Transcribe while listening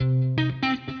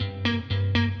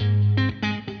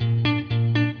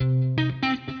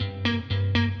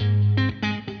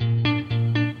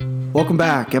Welcome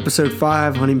back. Episode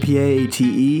 5, Hunting PA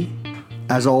ATE.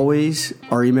 As always,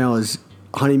 our email is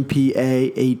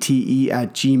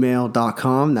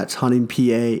huntingpaate@gmail.com. That's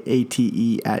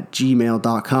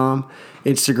huntingpaate@gmail.com.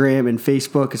 Instagram and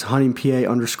Facebook is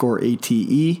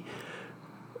huntingpa_ATE.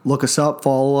 Look us up,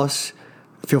 follow us.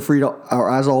 Feel free to, or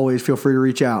as always, feel free to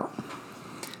reach out.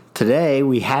 Today,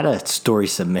 we had a story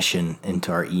submission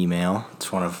into our email.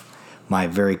 It's one of my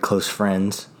very close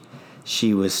friends.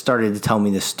 She started to tell me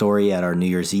this story at our New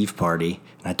Year's Eve party,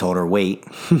 and I told her, wait,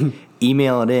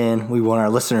 email it in. We want our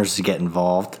listeners to get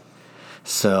involved.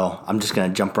 So I'm just going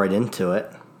to jump right into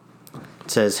it. It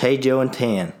says, "Hey, Joe and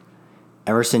Tan,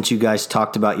 ever since you guys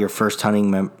talked about your first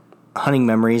hunting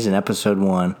memories in episode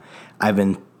 1, I've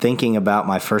been thinking about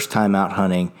my first time out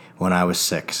hunting when I was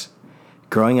 6.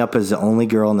 Growing up as the only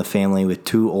girl in the family with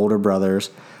 2 older brothers,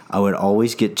 I would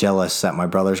always get jealous that my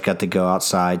brothers got to go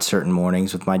outside certain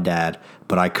mornings with my dad,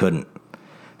 but I couldn't.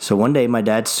 So one day my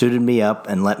dad suited me up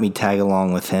and let me tag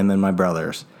along with him and my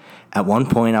brothers. At one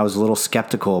point I was a little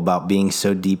skeptical about being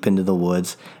so deep into the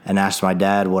woods and asked my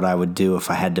dad what I would do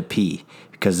if I had to pee,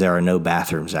 because there are no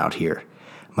bathrooms out here.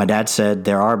 My dad said,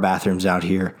 there are bathrooms out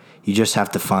here, you just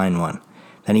have to find one.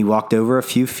 Then he walked over a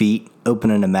few feet,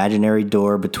 opened an imaginary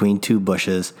door between 2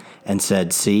 bushes, and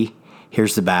said, see,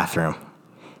 here's the bathroom.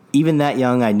 Even that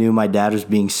young, I knew my dad was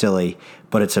being silly,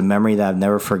 but it's a memory that I've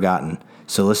never forgotten.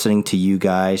 So listening to you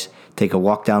guys take a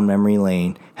walk down memory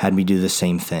lane had me do the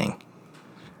same thing.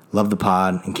 Love the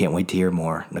pod and can't wait to hear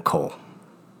more. Nicole."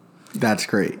 That's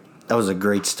great. That was a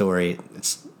great story.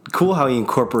 It's cool how he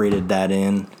incorporated that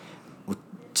in with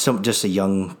just a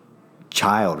young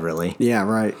child, really. Yeah,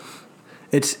 right.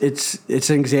 It's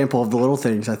an example of the little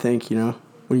things, I think,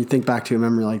 when you think back to a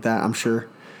memory like that, I'm sure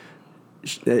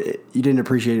you didn't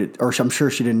appreciate it, or I'm sure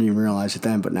she didn't even realize it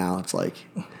then, but now it's like,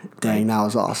 dang, that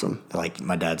was awesome. Like,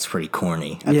 my dad's pretty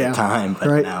corny at the time, but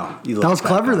right. now you look that was back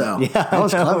clever, on though. Yeah, that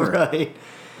was clever. Right?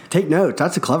 Take notes.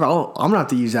 That's a clever. I'm going to have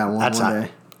to use that one day.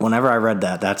 Whenever I read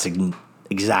that, that's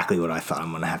exactly what I thought.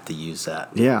 I'm going to have to use that.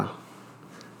 Yeah.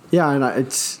 Yeah, and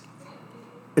it's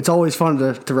always fun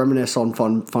to reminisce on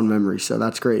fun memories, so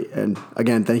that's great. And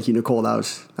again, thank you, Nicole. That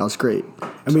was great.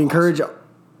 And we encourage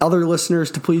other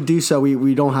listeners to please do so.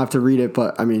 We don't have to read it,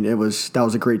 but I mean, that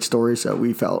was a great story, so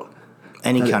we felt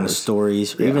any kind of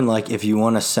stories, or even like if you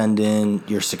want to send in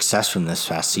your success from this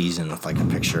past season with like a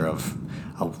picture of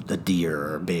a deer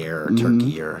or a bear or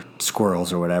turkey or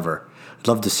squirrels or whatever. I'd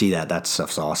love to see that. That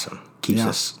stuff's awesome. Keep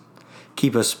us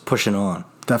pushing on.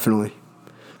 Definitely.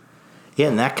 Yeah,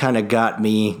 and that kind of got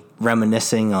me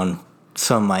reminiscing on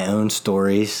some of my own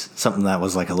stories, something that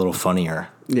was like a little funnier.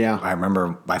 Yeah. I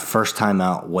remember my first time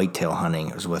out whitetail hunting.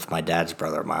 It was with my dad's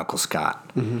brother, my Uncle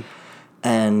Scott. Mm-hmm.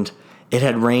 And it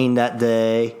had rained that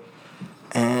day,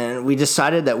 and we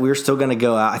decided that we were still going to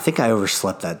go out. I think I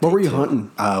overslept that day. What were you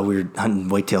hunting? We were hunting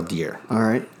whitetail deer. All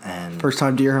right. And first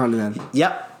time deer hunting then?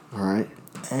 Yep. All right.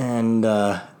 And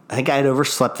I think I had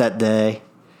overslept that day.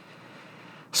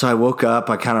 So I woke up.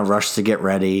 I kind of rushed to get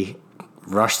ready,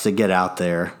 rushed to get out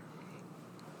there.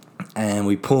 And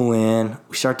we pull in.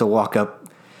 We start to walk up.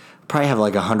 Probably have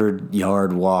like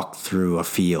 100-yard walk through a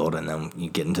field, and then you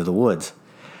get into the woods.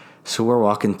 So we're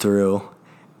walking through,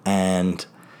 and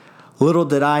little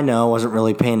did I know, I wasn't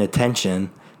really paying attention,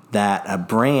 that a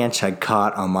branch had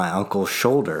caught on my uncle's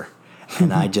shoulder.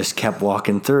 And I just kept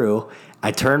walking through.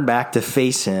 I turned back to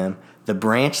face him. The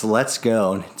branch lets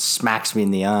go and smacks me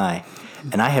in the eye.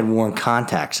 And I had worn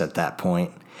contacts at that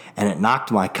point, and it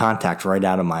knocked my contact right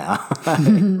out of my eye.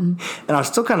 And I was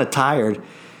still kind of tired.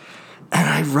 And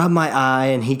I rubbed my eye,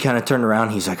 and he kind of turned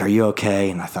around. He's like, "Are you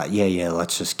okay?" And I thought, yeah,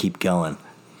 let's just keep going.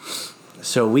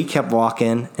 So we kept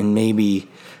walking, and maybe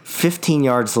 15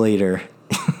 yards later,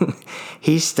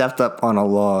 he stepped up on a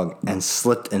log and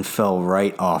slipped and fell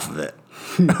right off of it,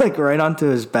 like right onto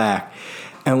his back.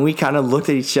 And we kind of looked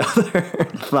at each other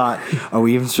and thought, are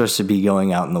we even supposed to be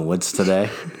going out in the woods today?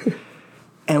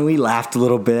 And we laughed a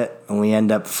little bit, and we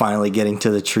ended up finally getting to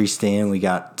the tree stand. We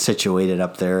got situated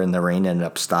up there, and the rain ended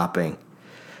up stopping.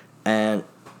 And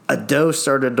a doe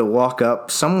started to walk up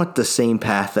somewhat the same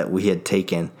path that we had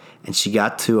taken, and she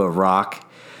got to a rock.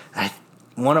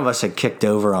 One of us had kicked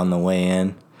over on the way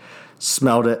in,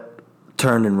 smelled it,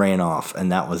 turned and ran off,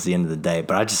 and that was the end of the day.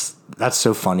 But that's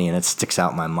so funny, and it sticks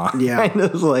out in my mind. Yeah.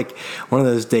 It was like one of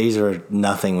those days where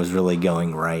nothing was really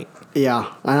going right.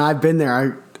 Yeah, and I've been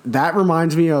there. That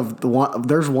reminds me of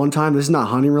there's one time, this is not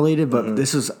hunting related, but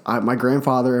this is my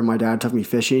grandfather and my dad took me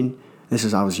fishing.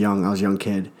 I was a young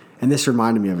kid. And this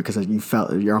reminded me of it because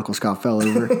your Uncle Scott fell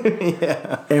over.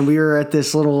 Yeah. And we were at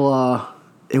this little,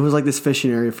 it was like this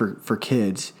fishing area for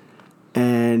kids.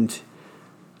 And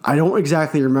I don't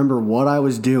exactly remember what I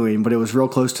was doing, but it was real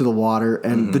close to the water.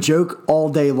 And the joke all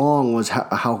day long was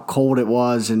how cold it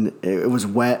was, and it was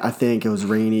wet. I think it was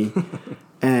rainy.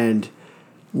 And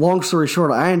long story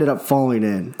short, I ended up falling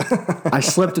in. I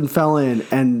slipped and fell in,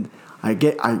 and I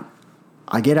get out.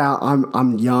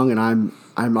 I'm young and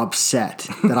I'm upset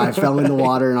that I fell in the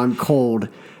water and I'm cold.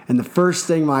 And the first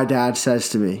thing my dad says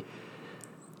to me,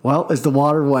 "Well, is the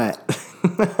water wet?"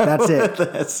 That's it.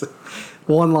 That's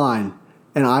one line.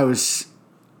 And I was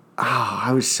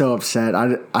so upset. I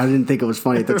didn't think it was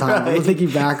funny at the time. Right. But thinking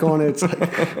back on it, it's like,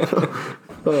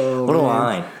 oh, what a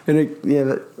line.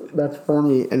 And that's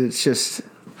funny. And it's just,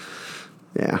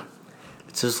 yeah.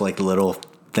 It's just like little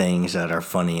things that are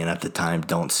funny and at the time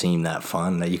don't seem that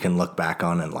fun that you can look back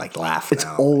on and like laugh. It's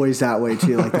always that way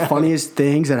too. Like the funniest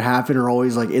things that happen are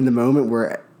always like in the moment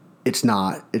where it's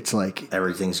not. It's like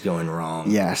everything's going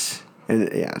wrong. Yes. And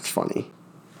yeah, it's funny.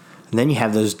 And then you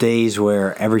have those days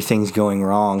where everything's going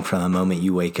wrong from the moment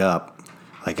you wake up.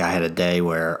 Like I had a day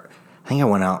where I think I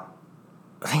went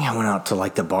out to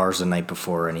like the bars the night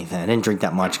before or anything. I didn't drink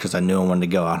that much because I knew I wanted to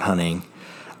go out hunting.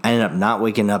 I ended up not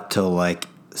waking up till like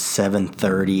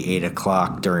 7:30, 8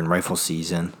 o'clock during rifle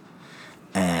season.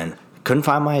 And couldn't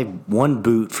find my one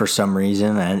boot for some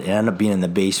reason. And it ended up being in the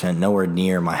basement, nowhere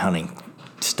near my hunting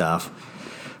stuff.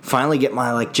 Finally get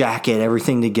my like jacket,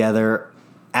 everything together.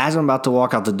 As I'm about to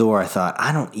walk out the door, I thought,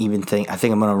 I think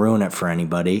I'm going to ruin it for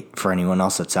anyone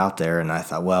else that's out there. And I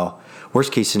thought, well,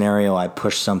 worst case scenario, I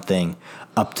push something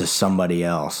up to somebody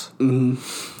else. Mm-hmm.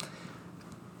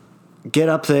 Get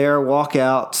up there, walk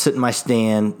out, sit in my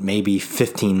stand. Maybe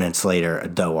 15 minutes later, a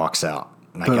doe walks out.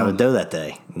 And I got a doe that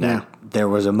day. Yeah. There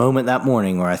was a moment that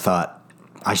morning where I thought,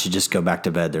 I should just go back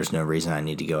to bed. There's no reason I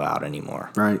need to go out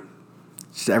anymore. Right.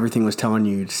 Just everything was telling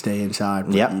you to stay inside.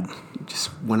 But yep. You just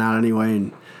went out anyway.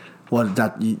 And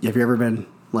have you ever been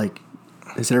like,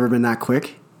 has it ever been that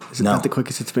quick? Is it No. that the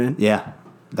quickest it's been? Yeah.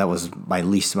 That was my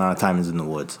least amount of time is in the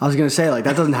woods. I was going to say, like,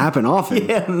 that doesn't happen often.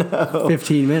 Yeah, no.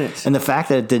 15 minutes. And the fact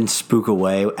that it didn't spook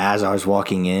away as I was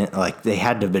walking in, like, they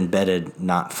had to have been bedded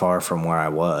not far from where I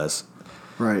was.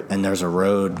 Right. And there's a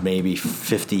road maybe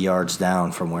 50 yards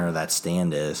down from where that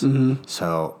stand is. Mm-hmm.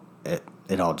 So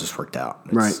it all just worked out.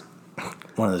 It's right.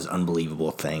 One of those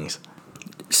unbelievable things.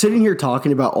 Sitting here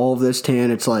talking about all of this,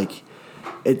 Tan, it's like,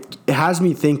 it has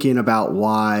me thinking about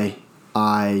why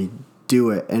I do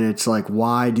it. And it's like,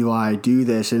 why do I do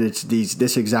this? And it's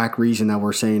this exact reason that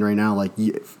we're saying right now. Like,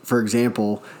 for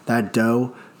example, that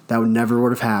doe, that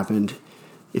would have happened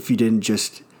if you didn't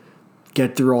just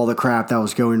get through all the crap that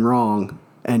was going wrong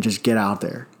and just get out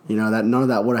there. You know, that none of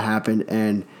that would have happened.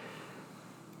 And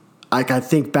I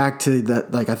think back to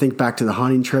the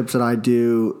hunting trips that I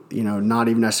do, you know, not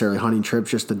even necessarily hunting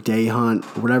trips, just the day hunt,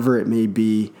 whatever it may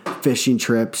be, fishing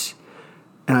trips.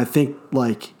 And I think,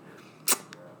 like,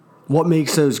 what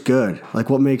makes those good? Like,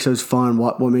 what makes those fun?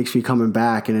 What makes me coming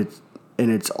back? And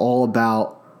it's all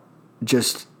about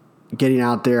just getting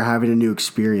out there, having a new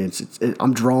experience.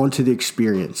 I'm drawn to the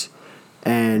experience.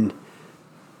 And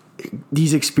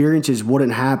these experiences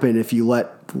wouldn't happen if you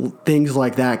let things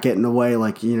like that get in the way.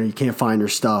 Like, you know, you can't find your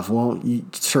stuff. Well, you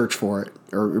search for it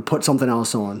or put something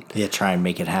else on. Yeah, try and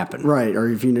make it happen. Right. Or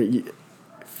if you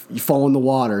fall in the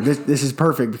water. This is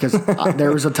perfect because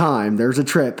there was a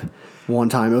trip one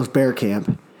time. It was bear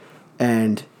camp.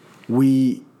 And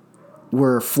we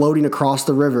were floating across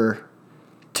the river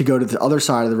to go to the other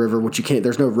side of the river, which you can't,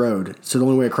 there's no road. So the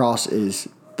only way across is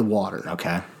the water.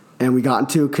 Okay. And we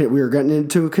were getting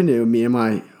into a canoe, me and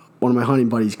one of my hunting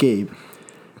buddies, Gabe.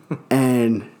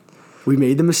 And we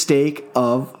made the mistake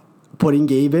of putting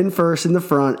Gabe in first in the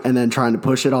front and then trying to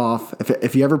push it off.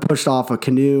 If you ever pushed off a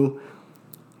canoe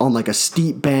on like a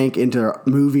steep bank into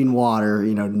moving water,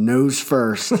 you know, nose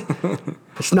first,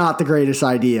 it's not the greatest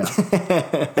idea.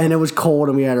 And it was cold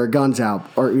and we had our guns out,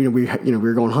 or we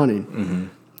were going hunting. Mm-hmm.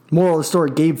 Moral of the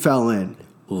story: Gabe fell in.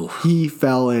 Oof. He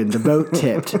fell in. The boat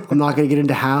tipped. I'm not going to get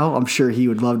into how. I'm sure he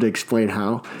would love to explain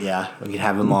how. Yeah, we could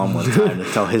have him on one time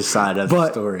to tell his side of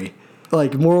the story.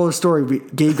 Like, moral of the story: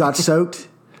 Gabe got soaked,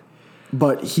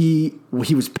 but he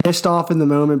was pissed off in the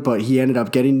moment. But he ended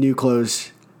up getting new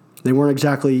clothes. They weren't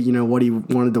exactly, you know, what he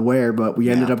wanted to wear, but we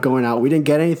ended up going out. We didn't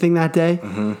get anything that day,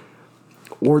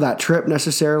 or that trip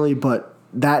necessarily, but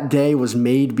that day was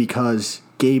made because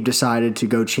Gabe decided to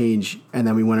go change, and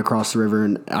then we went across the river,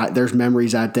 and there's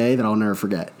memories that day that I'll never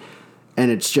forget.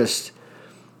 And it's just,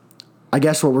 I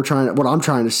guess what I'm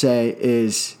trying to say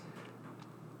is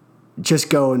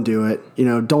just go and do it. You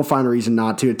know, don't find a reason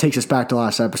not to. It takes us back to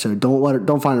last episode.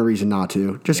 Don't find a reason not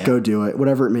to. Just go do it,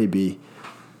 whatever it may be.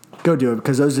 Go do it,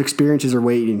 because those experiences are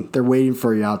waiting. They're waiting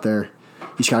for you out there.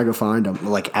 just gotta go find them.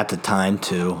 Like at the time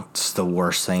too, it's the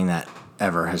worst thing that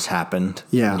ever has happened.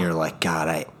 Yeah. And you're like, God,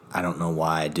 I don't know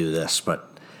why I do this, but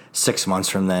 6 months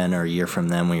from then or a year from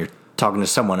then when you're talking to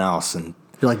someone else and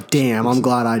You're like, damn, I'm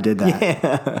glad I did that.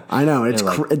 yeah. I know. It's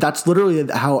You're like- that's literally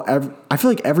how I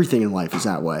feel like everything in life is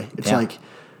that way. It's Yeah. like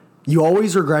you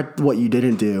always regret what you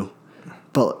didn't do,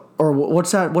 but or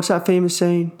what's that famous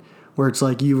saying where it's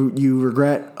like you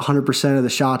regret 100% of the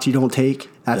shots you don't take.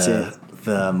 That's it.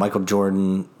 The Michael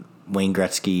Jordan, Wayne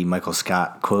Gretzky, Michael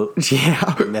Scott quote.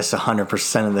 Yeah. You miss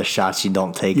 100% of the shots you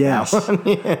don't take. Yes. Now.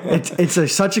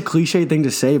 It's such a cliche thing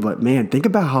to say, but man, think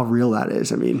about how real that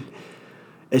is. I mean,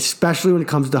 especially when it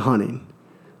comes to hunting,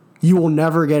 you will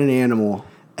never get an animal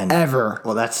ever.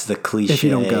 Well, that's the cliche. If you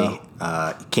don't go.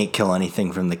 You can't kill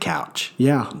anything from the couch.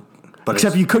 Yeah. But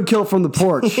Except you could kill it from the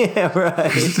porch. Yeah,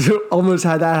 right. Almost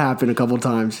had that happen a couple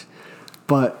times.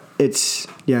 But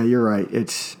you're right.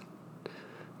 It's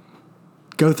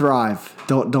go thrive.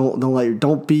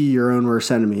 Don't be your own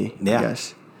worst enemy, Yeah. I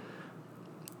guess.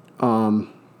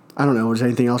 I don't know. Does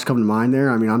anything else come to mind there?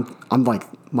 I mean, I'm like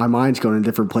my mind's going in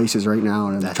different places right now,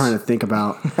 and I'm trying to think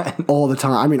about all the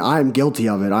time. I mean, I'm guilty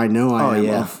of it. I know I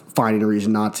am of finding a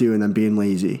reason not to, and then being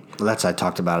lazy. Well, I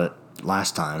talked about it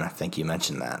last time. I think you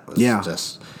mentioned that. Yeah.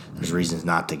 Just there's reasons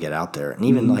not to get out there, and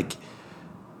even like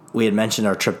we had mentioned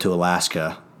our trip to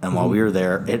Alaska, and while we were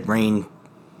there, it rained.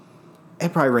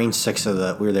 It probably rained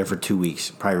we were there for 2 weeks.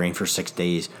 Probably rained for 6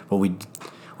 days. But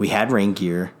we had rain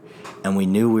gear, and we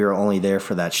knew we were only there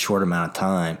for that short amount of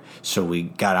time. So we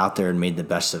got out there and made the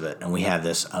best of it. And we have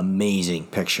this amazing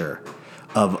picture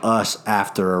of us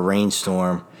after a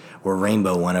rainstorm where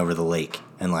Rainbow went over the lake.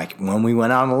 And like when we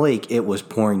went out on the lake, it was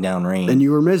pouring down rain. And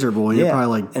you were miserable, and you're Yeah.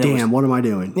 probably like, And it damn, what am I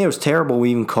doing? it was terrible.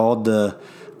 We even called the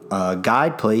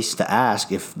guide place to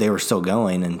ask if they were still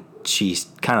going, and she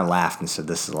kind of laughed and said,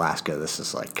 "This is Alaska. This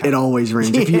is like It always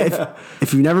rains.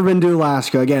 If you've never been to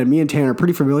Alaska, again, me and Tanner are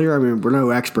pretty familiar. I mean, we're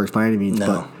no experts by any means,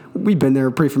 No. but we've been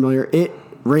there, pretty familiar. It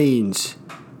rains,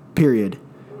 period.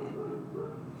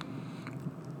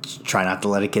 try not to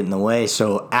let it get in the way."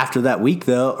 So after that week,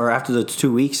 though, or after the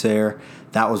 2 weeks there,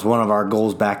 that was one of our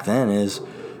goals back then. Is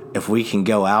if we can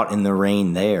go out in the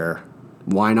rain there,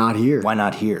 Why not here? why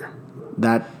not here?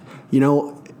 That,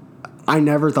 I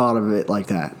never thought of it like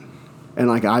that. And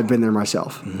like I've been there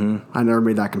myself. Mm-hmm. I never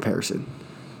made that comparison.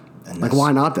 And Like,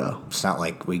 why not though? It's not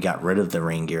like we got rid of the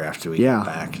rain gear after we Yeah. got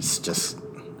back. It's just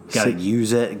got to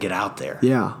use it, get out there.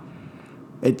 Yeah,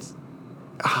 it's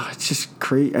just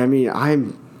crazy. I mean,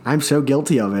 I'm so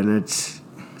guilty of it, and it's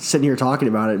sitting here talking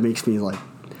about it makes me like,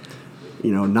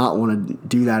 not want to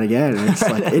do that again. And it's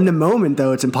like in the moment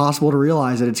though, it's impossible to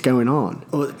realize that it's going on.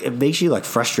 Well, it makes you like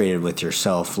frustrated with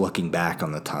yourself looking back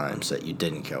on the times that you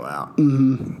didn't go out.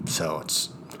 Mm-hmm. So it's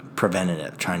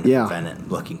preventative, trying to prevent it,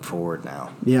 looking forward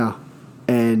now. Yeah,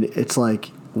 and it's like,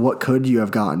 what could you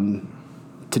have gotten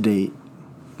to date?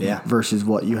 Yeah. Versus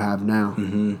what you have now.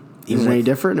 Mm-hmm. Is Even it any with-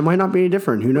 different? It might not be any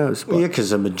different. Who knows? But Yeah,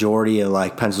 because the majority of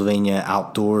like Pennsylvania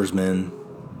outdoorsmen,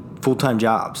 full-time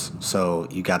jobs. So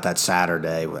you got that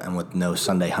Saturday, and with no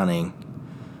Sunday hunting,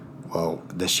 well,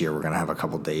 this year we're going to have a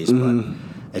couple days, but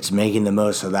it's making the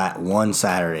most of that one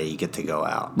Saturday you get to go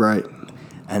out. Right.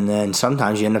 And then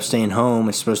sometimes you end up staying home.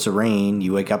 It's supposed to rain.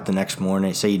 You wake up the next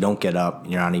morning. Say you don't get up.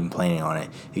 You're not even planning on it.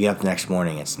 You get up the next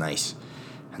morning. It's nice.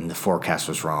 And the forecast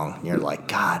was wrong. You're like,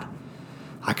 God,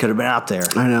 I could have been out there.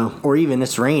 I know. Or even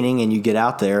it's raining and you get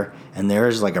out there and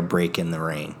there's like a break in the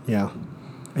rain. Yeah.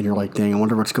 And you're like, dang, I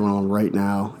wonder what's going on right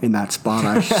now in that spot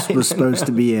I was supposed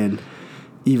to be in,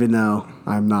 even though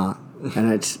I'm not.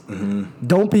 And it's,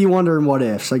 don't be wondering what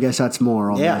ifs. I guess that's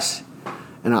more on this.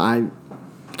 And I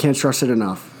can't stress it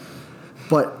enough.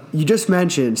 But you just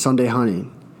mentioned Sunday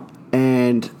hunting.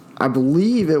 And I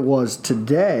believe it was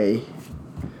today,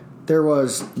 there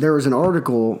was an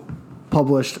article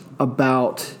published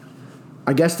about,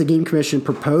 I guess the Game Commission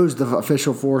proposed the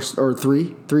official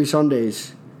three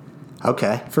Sundays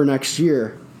Okay. for next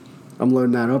year. I'm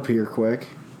loading that up here quick.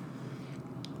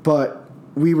 But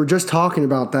we were just talking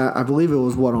about that. I believe it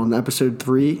was on episode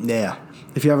 3. Yeah.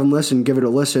 If you haven't listened, give it a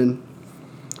listen.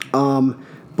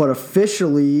 But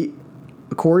officially,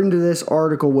 according to this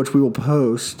article, which we will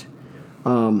post,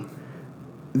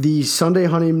 the Sunday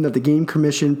hunting that the Game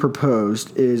Commission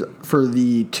proposed is for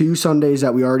the 2 Sundays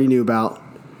that we already knew about.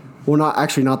 Well,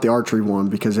 not the archery one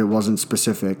because it wasn't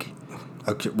specific.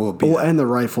 Okay. And the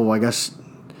rifle, I guess.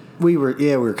 We were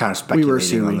kind of speculating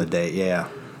assuming. on the date. Yeah.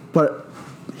 But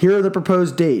here are the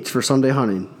proposed dates for Sunday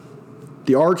hunting.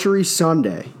 The archery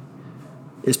Sunday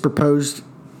is proposed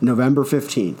November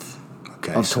 15th.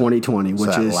 of 2020,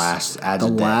 which that is adds the a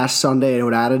day. last Sunday. It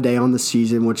would add a day on the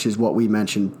season, which is what we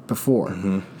mentioned before.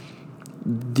 Mm-hmm.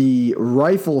 The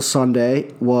Rifle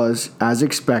Sunday was, as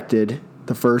expected,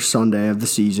 the first Sunday of the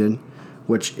season,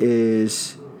 which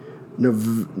is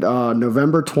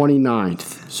November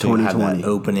 29th, So you have 2020. that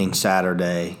opening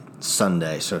Saturday,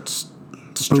 Sunday, so it's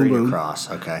straight boom. across.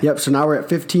 Okay. Yep, so now we're at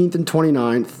 15th and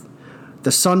 29th.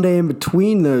 The Sunday in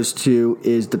between those two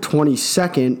is the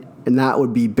 22nd, and that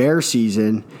would be bear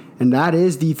season, and that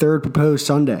is the third proposed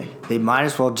Sunday. They might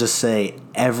as well just say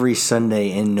every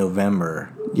Sunday in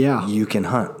November. Yeah. You can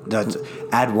hunt.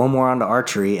 Add one more onto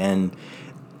archery, and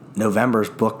November's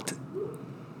booked.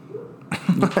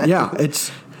 Yeah,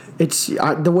 it's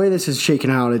the way this is shaken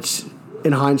out. It's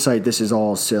in hindsight, this is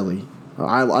all silly.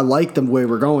 I like the way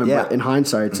we're going, Yeah. but in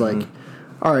hindsight, it's like,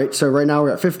 all right. So right now we're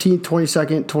at 15th,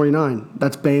 22nd, 29.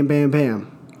 That's bam, bam,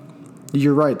 bam.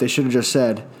 You're right. They should have just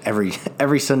said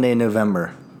Every Sunday in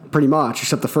November. pretty much,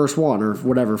 except the first one or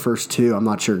whatever, first two. I'm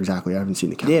not sure exactly. I haven't seen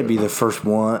the calendar. Yeah, it'd be the first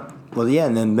one. Well, yeah,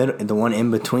 and then the one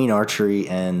in between archery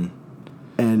and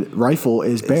Rifle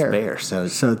is bear. bear. So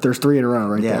there's three in a row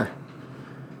right Yeah. there.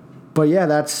 But yeah,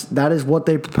 that is what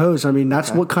they proposed. I mean,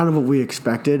 that's what kind of what we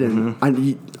expected, and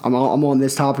I'm on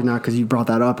this topic now because you brought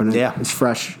that up, and it's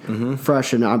fresh,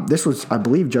 fresh. And this was, I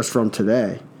believe, just from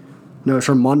today. No, it's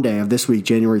from Monday of this week,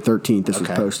 January 13th. This was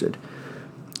posted.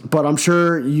 But I'm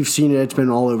sure you've seen it. It's been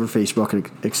all over Facebook and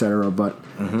et cetera. But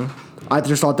I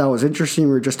just thought that was interesting.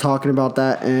 We were just talking about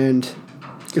that, and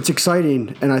it's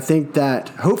exciting. And I think that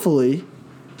hopefully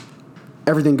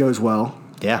everything goes well.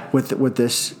 Yeah. With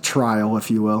this trial, if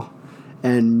you will.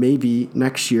 And maybe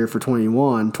next year for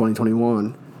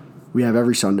 2021, we have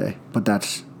every Sunday.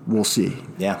 But we'll see.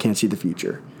 Yeah. Can't see the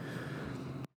future.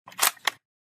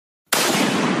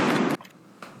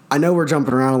 I know we're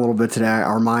jumping around a little bit today.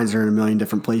 Our minds are in a million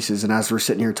different places. And as we're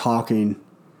sitting here talking,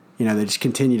 they just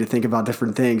continue to think about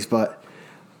different things. But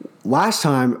last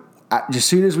time, as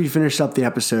soon as we finished up the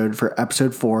episode for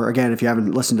episode 4, again, if you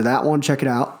haven't listened to that one, check it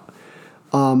out.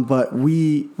 But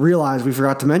we realized we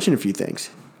forgot to mention a few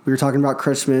things. We were talking about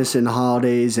Christmas and the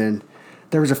holidays, and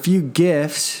there was a few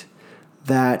gifts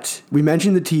that we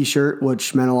mentioned. The T-shirt,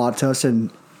 which meant a lot to us,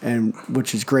 and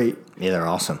which is great. Yeah, they're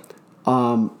awesome.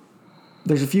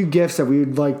 There's a few gifts that we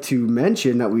would like to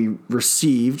mention that we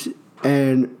received,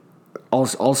 and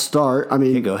I'll start. I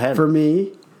mean, go ahead. For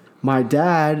me, my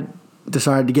dad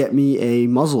decided to get me a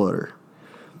muzzleloader,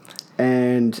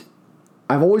 and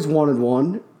I've always wanted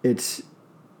one. It's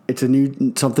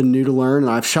something new to learn,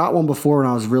 and I've shot one before when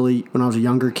I was a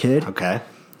younger kid. Okay.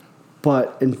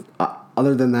 But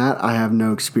other than that, I have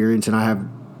no experience, and I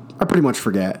pretty much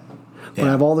forget. But I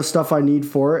have all the stuff I need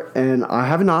for it, and I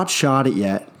have not shot it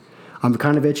yet. I'm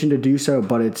kind of itching to do so,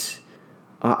 but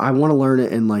I want to learn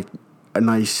it in like a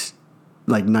nice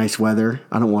weather.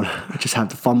 I don't want to just have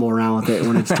to fumble around with it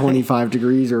when it's 25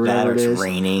 degrees or whatever it is.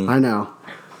 Raining. I know,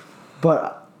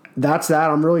 but. That's that.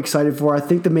 I'm really excited for. I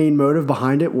think the main motive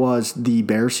behind it was the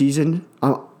bear season.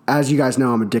 As you guys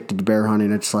know, I'm addicted to bear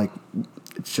hunting. It's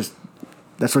just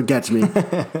that's what gets me,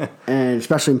 and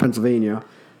especially in Pennsylvania.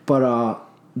 But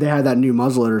they had that new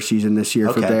muzzleloader season this year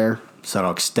for bear. So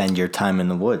it'll extend your time in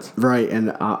the woods. Right,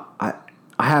 and I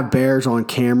have bears on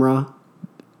camera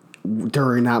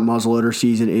during that muzzleloader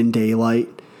season in daylight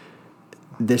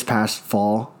this past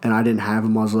fall, and I didn't have a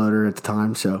muzzleloader at the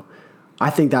time, so I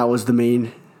think that was the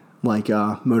main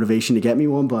motivation to get me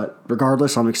one. But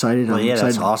regardless, I'm excited. Well, I'm yeah,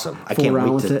 excited that's awesome. I fool can't around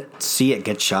wait with to it. see it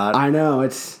get shot. I know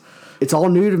it's all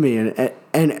new to me,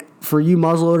 and for you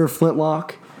muzzleloader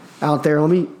flintlock out there,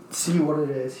 let me see what it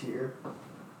is here.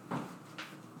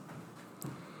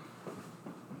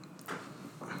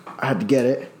 I had to get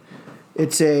it.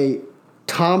 It's a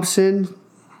Thompson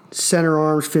Center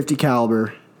Arms 50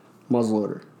 caliber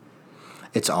muzzleloader.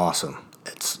 It's awesome.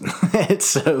 It's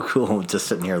so cool just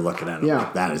sitting here looking at it. Yeah.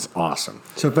 Like, that is awesome.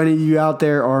 So if any of you out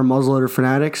there are muzzleloader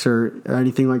fanatics or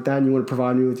anything like that, and you want to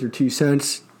provide me with your 2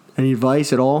 cents, any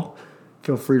advice at all,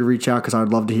 feel free to reach out because I'd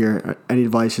love to hear. Any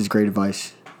advice is great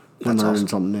advice. I'm That's learning awesome.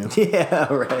 something new.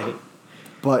 Yeah, right.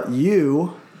 But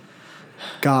you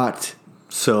got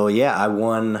So, yeah, I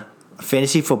won a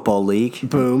fantasy football league.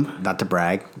 boom. Not to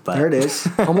brag, but There it is.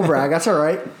 Humble brag. That's all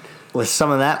right. with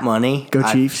some of that money. Go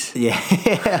Chiefs.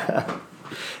 Yeah.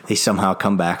 They somehow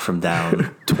come back from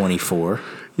down 24.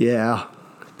 Yeah.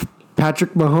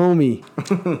 Patrick Mahomey.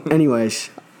 Anyways,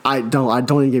 don't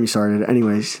even get me started.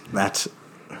 Anyways. That's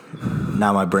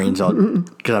now my brain's all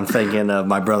because I'm thinking of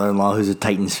my brother-in-law who's a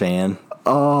Titans fan.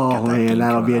 Oh, that man, game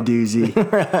that'll be a coming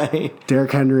doozy. Right.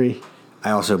 Derrick Henry.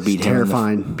 I also beat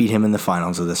terrifying. him in the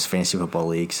finals of this fantasy football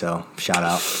league. So shout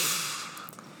out.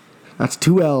 That's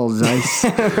 2 L's. Nice.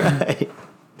 Right.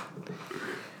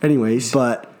 Anyways.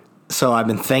 But so I've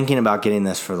been thinking about getting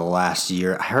this for the last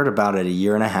year. I heard about it a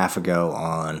year and a half ago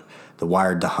on the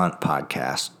Wired to Hunt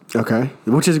podcast. Okay.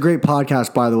 Which is a great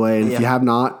podcast, by the way. And if you have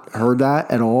not heard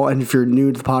that at all, and if you're new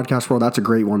to the podcast world, that's a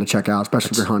great one to check out,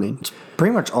 especially if you're hunting. It's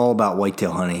pretty much all about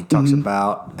whitetail hunting. It talks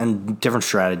about and different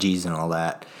strategies and all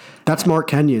that. That's Mark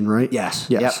Kenyon, right? Yes.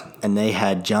 Yes. Yep. And they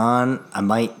had John, I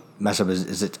might mess up,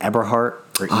 is it Eberhart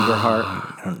or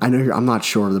Eberhart? I know I'm not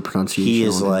sure of the pronunciation. He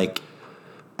is on it. like,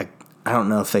 I don't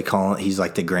know if they call it, he's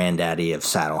like the granddaddy of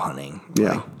saddle hunting.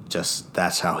 Yeah. Like, just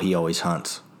that's how he always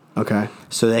hunts. Okay.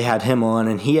 So they had him on,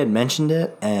 and he had mentioned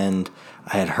it, and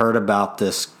I had heard about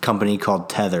this company called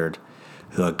Tethered,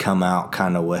 who had come out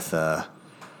kind of with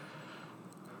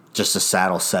just a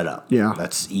saddle setup. Yeah.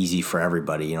 That's easy for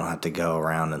everybody. You don't have to go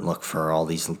around and look for all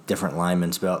these different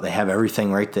linemen's belt. They have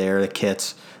everything right there, the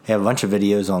kits. They have a bunch of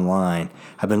videos online.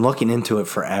 I've been looking into it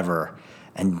forever,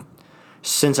 and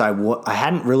since I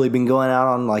hadn't really been going out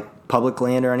on like public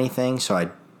land or anything, so I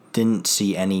didn't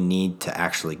see any need to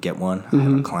actually get one. I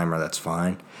have a climber, that's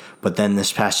fine. But then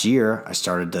this past year, I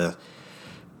started to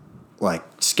like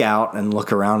scout and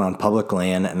look around on public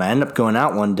land, and I ended up going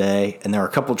out one day, and there were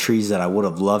a couple trees that I would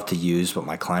have loved to use, but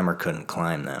my climber couldn't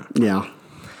climb them. Yeah.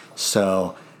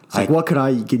 So It's like, what could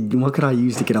I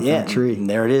use to get up that tree? And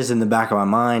there it is in the back of my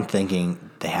mind, thinking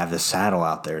they have this saddle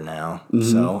out there now.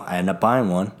 So I ended up buying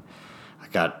one. I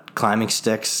got climbing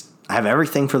sticks. I have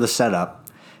everything for the setup.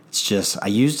 It's just I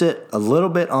used it a little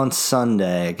bit on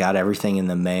Sunday. I got everything in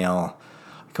the mail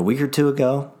like a week or two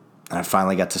ago, and I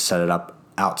finally got to set it up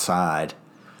outside.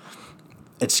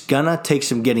 It's gonna take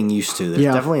some getting used to. There's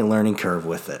definitely a learning curve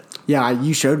with it. Yeah,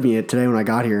 you showed me it today when I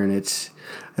got here, and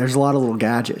there's a lot of little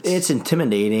gadgets. It's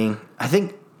intimidating. I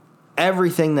think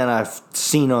everything that I've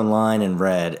seen online and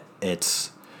read,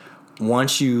 it's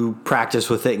once you practice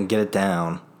with it and get it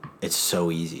down, it's so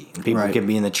easy. And people can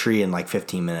be in the tree in like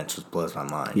 15 minutes, which blows my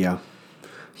mind. Yeah.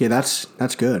 Yeah, that's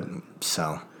good.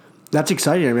 So that's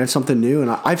exciting. I mean, that's something new,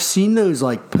 and I've seen those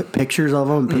like pictures of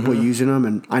them, people using them,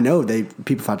 and I know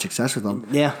people have had success with them.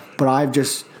 Yeah, but I've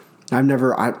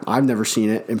never seen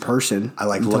it in person. I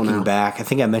like looking back. I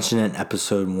think I mentioned it in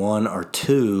episode 1 or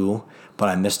 2, but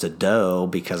I missed a doe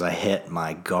because I hit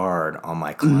my guard on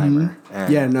my climber.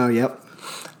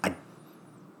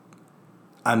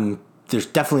 There's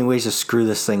definitely ways to screw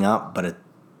this thing up, but it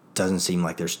doesn't seem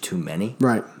like there's too many.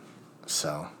 Right.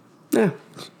 So. Yeah.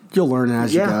 You'll learn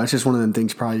as you go. It's just one of them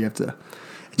things probably you have to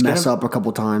mess up a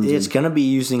couple times. It's going to be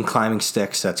using climbing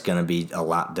sticks. That's going to be a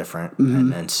lot different.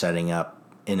 And then setting up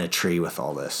in a tree with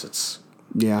all this. It's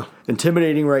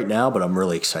intimidating right now, but I'm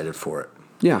really excited for it.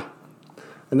 Yeah.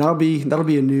 And that'll be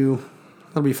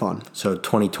fun. So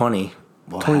 2020.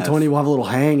 We'll have a little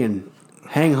hang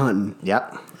hunting.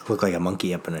 Yep. Look like a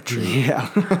monkey up in a tree. Yeah.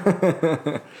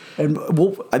 And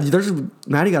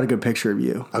Maddie got a good picture of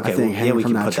you. Okay. I think, we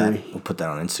can put that. We'll put that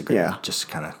on Instagram. Yeah. Just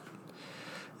kind of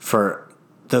for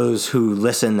those who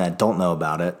listen that don't know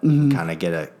about it, kind of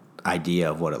get an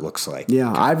idea of what it looks like.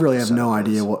 Yeah. I really have no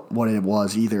idea what it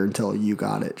was either until you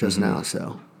got it just now.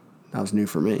 So that was new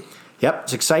for me. Yep.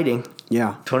 It's exciting.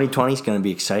 Yeah. 2020 is going to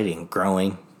be exciting,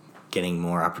 growing, getting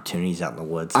more opportunities out in the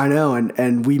woods. I know,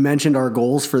 and we mentioned our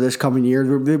goals for this coming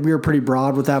year. We were pretty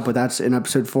broad with that, but that's in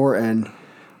episode 4, and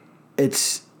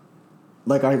it's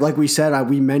like we said,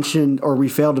 we mentioned, or we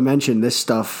failed to mention this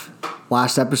stuff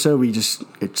last episode.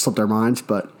 It slipped our minds,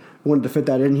 but wanted to fit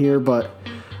that in here. But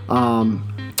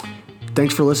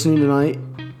thanks for listening tonight.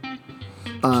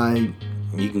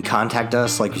 You can contact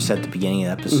us, like you said at the beginning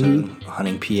of the episode,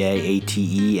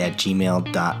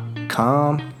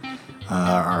 huntingpaate@gmail.com.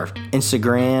 Our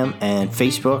Instagram and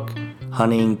Facebook,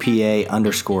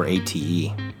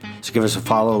 huntingpa_ATE. So give us a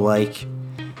follow, like,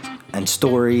 and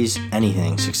stories,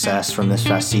 anything, success from this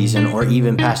past season or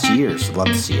even past years. Love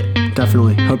to see it.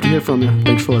 Definitely. Hope to hear from you.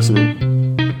 Thanks for listening.